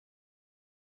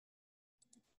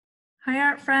Hi,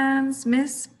 art friends.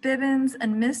 Miss Bibbins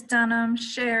and Miss Dunham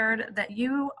shared that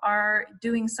you are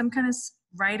doing some kind of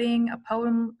writing a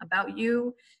poem about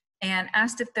you and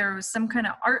asked if there was some kind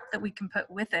of art that we can put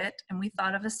with it. And we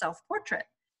thought of a self-portrait.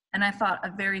 And I thought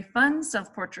a very fun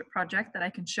self-portrait project that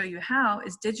I can show you how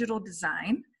is digital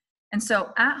design. And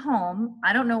so at home,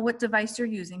 I don't know what device you're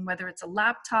using, whether it's a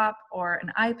laptop or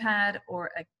an iPad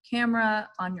or a camera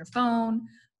on your phone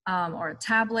or a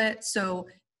tablet. So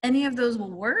any of those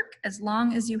will work as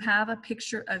long as you have a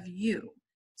picture of you.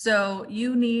 So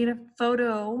you need a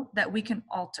photo that we can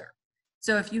alter.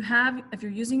 So if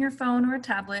you're using your phone or a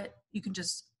tablet, you can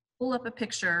just pull up a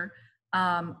picture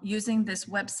using this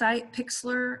website,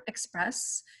 Pixlr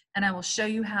Express, and I will show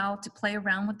you how to play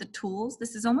around with the tools.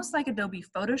 This is almost like Adobe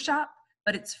Photoshop,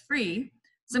 but it's free.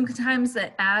 Sometimes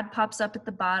the ad pops up at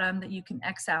the bottom that you can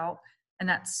X out, and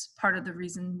that's part of the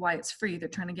reason why it's free. They're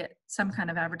trying to get some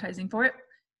kind of advertising for it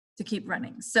to keep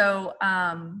running. So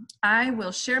I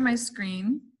will share my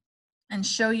screen and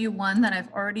show you one that I've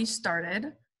already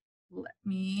started. Let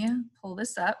me pull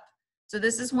this up. So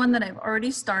this is one that I've already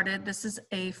started. This is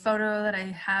a photo that I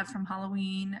have from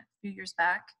Halloween a few years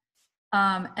back.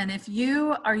 And if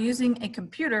you are using a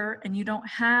computer and you don't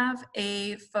have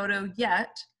a photo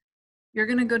yet, you're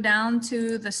gonna go down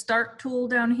to the start tool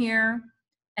down here,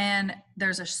 and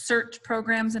there's a search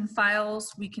programs and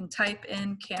files. We can type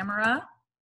in camera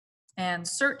and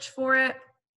search for it.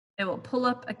 It will pull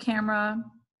up a camera.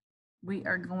 We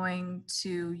are going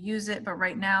to use it, but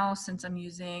right now, since I'm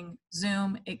using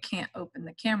Zoom, it can't open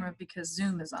the camera because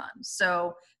Zoom is on.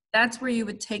 So that's where you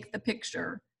would take the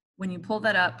picture when you pull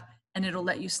that up, and it'll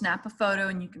let you snap a photo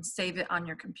and you can save it on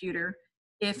your computer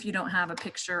if you don't have a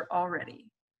picture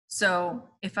already. So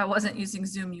if I wasn't using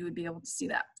Zoom, you would be able to see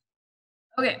that.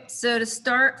 Okay, so to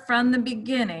start from the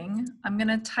beginning, I'm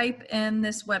gonna type in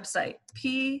this website,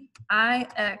 Pixlr,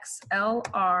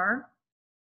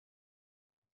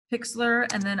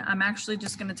 Pixlr, and then I'm actually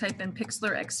just gonna type in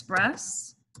Pixlr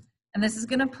Express, and this is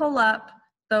gonna pull up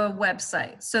the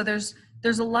website. So there's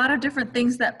a lot of different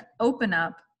things that open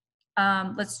up.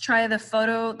 Let's try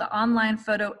the online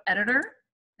photo editor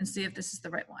and see if this is the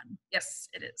right one. Yes,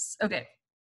 it is. Okay.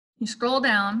 You scroll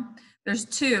down, there's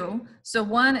two. So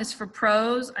one is for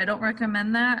pros. I don't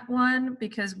recommend that one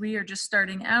because we are just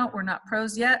starting out. We're not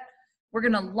pros yet. We're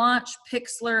gonna launch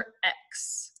Pixlr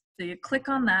X. So you click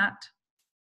on that,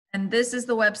 and this is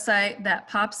the website that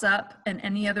pops up, and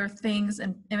any other things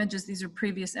and images. These are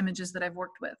previous images that I've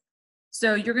worked with.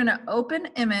 So you're gonna open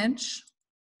image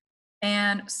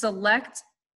and select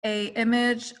a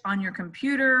image on your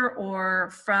computer or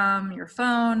from your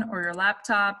phone or your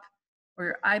laptop or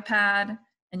your iPad,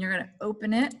 and you're gonna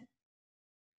open it,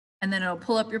 and then it'll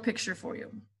pull up your picture for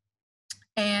you.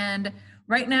 And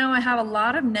right now I have a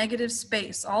lot of negative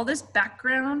space. All this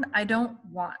background I don't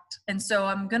want. And so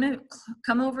I'm gonna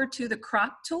come over to the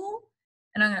crop tool,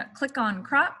 and I'm gonna click on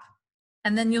crop,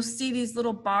 and then you'll see these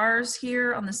little bars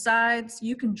here on the sides.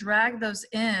 You can drag those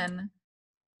in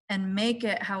and make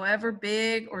it however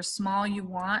big or small you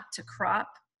want to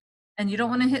crop. And you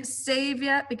don't want to hit save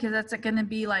yet because that's going to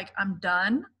be like, I'm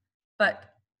done.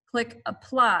 But click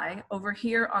apply over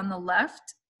here on the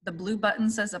left. The blue button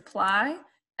says apply.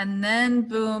 And then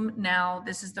boom, now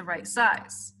this is the right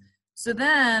size. So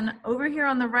then over here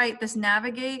on the right, this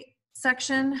navigate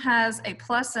section has a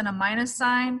plus and a minus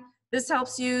sign. This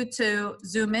helps you to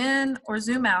zoom in or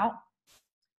zoom out.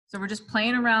 So we're just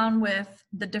playing around with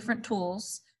the different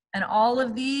tools. And all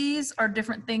of these are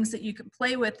different things that you can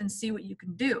play with and see what you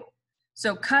can do.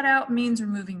 So cutout means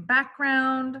removing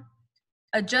background.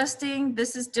 Adjusting,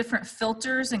 this is different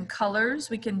filters and colors.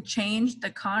 We can change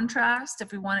the contrast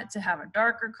if we want it to have a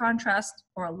darker contrast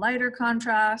or a lighter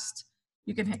contrast.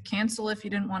 You can hit cancel if you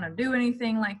didn't want to do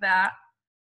anything like that.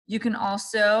 You can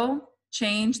also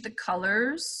change the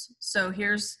colors. So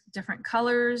here's different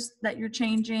colors that you're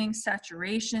changing.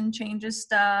 Saturation changes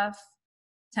stuff.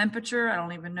 Temperature, I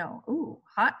don't even know. Ooh,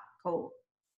 hot, cold.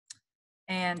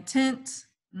 And tint,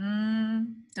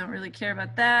 don't really care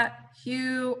about that.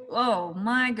 Hue, oh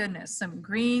my goodness, some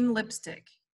green lipstick.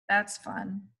 That's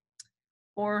fun.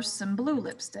 Or some blue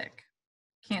lipstick.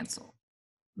 Cancel.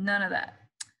 None of that.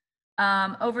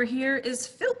 Over here is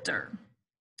filter.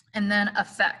 And then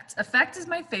effect. Effect is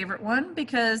my favorite one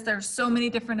because there's so many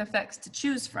different effects to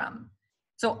choose from.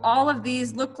 So all of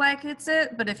these look like it's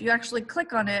it, but if you actually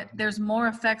click on it, there's more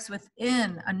effects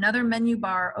within. Another menu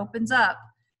bar opens up,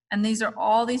 and these are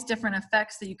all these different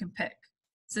effects that you can pick.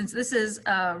 Since this is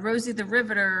Rosie the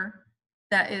Riveter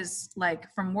that is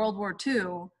like from World War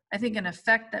II, I think an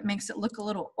effect that makes it look a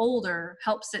little older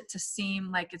helps it to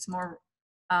seem like it's more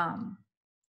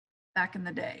back in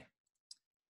the day.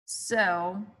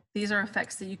 So these are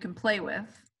effects that you can play with.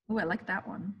 Oh, I like that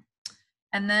one.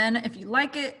 And then if you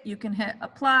like it, you can hit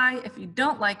apply. If you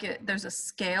don't like it, there's a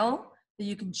scale that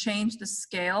you can change the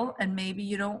scale, and maybe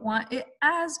you don't want it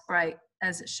as bright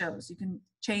as it shows. You can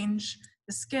change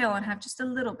the scale and have just a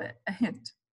little bit, a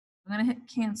hint. I'm gonna hit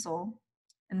cancel.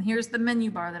 And here's the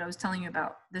menu bar that I was telling you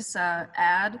about, this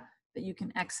ad that you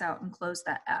can X out and close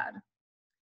that ad.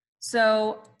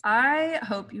 So I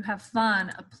hope you have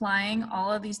fun applying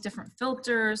all of these different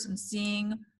filters and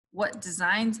seeing what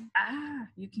designs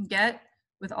you can get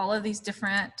with all of these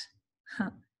different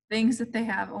things that they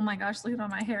have. Oh my gosh, look at all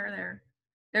my hair there.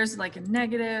 There's like a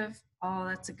negative. Oh,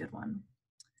 that's a good one.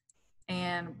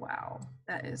 And wow,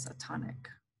 that is a tonic.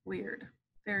 Weird,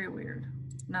 very weird.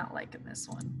 Not liking this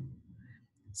one.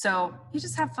 So you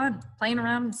just have fun playing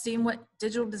around and seeing what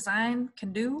digital design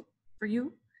can do for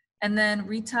you. And then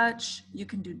retouch, you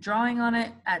can do drawing on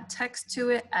it, add text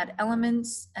to it, add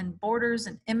elements and borders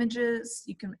and images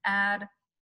you can add.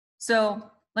 So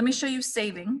let me show you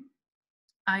saving.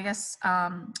 I guess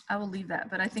I will leave that,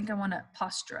 but I think I want to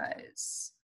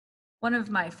posterize. One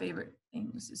of my favorite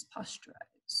things is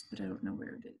posterize, but I don't know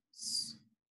where it is.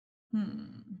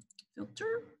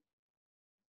 Filter.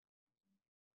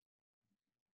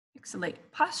 Pixelate,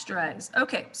 posterize.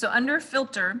 Okay, so under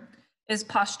filter is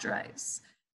posterize.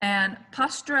 And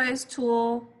posterize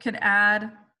tool can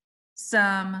add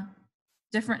some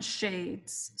different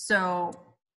shades. So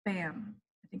bam,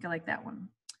 I think I like that one.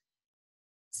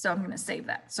 So I'm gonna save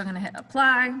that. So I'm gonna hit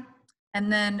apply.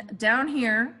 And then down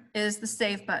here is the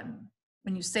save button.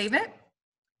 When you save it,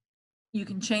 you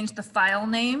can change the file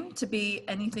name to be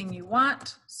anything you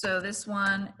want. So this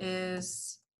one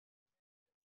is,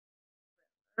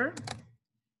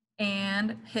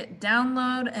 and hit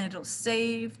download and it'll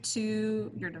save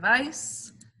to your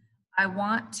device. I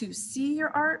want to see your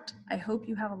art. I hope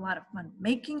you have a lot of fun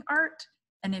making art.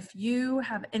 And if you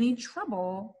have any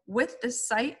trouble with this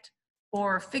site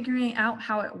or figuring out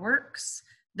how it works,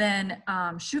 then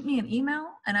shoot me an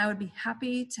email and I would be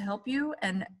happy to help you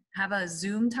and have a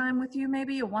Zoom time with you,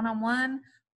 maybe a one-on-one.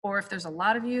 Or if there's a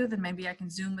lot of you, then maybe I can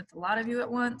Zoom with a lot of you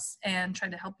at once and try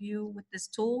to help you with this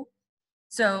tool.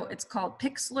 So it's called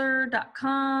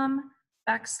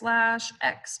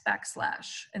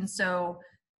pixlr.com/x/. And so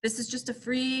this is just a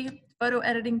free photo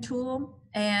editing tool,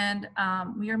 and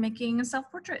we are making a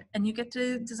self-portrait, and you get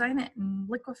to design it and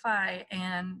liquefy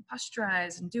and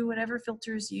posterize and do whatever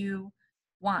filters you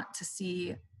want to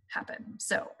see happen.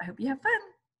 So I hope you have fun.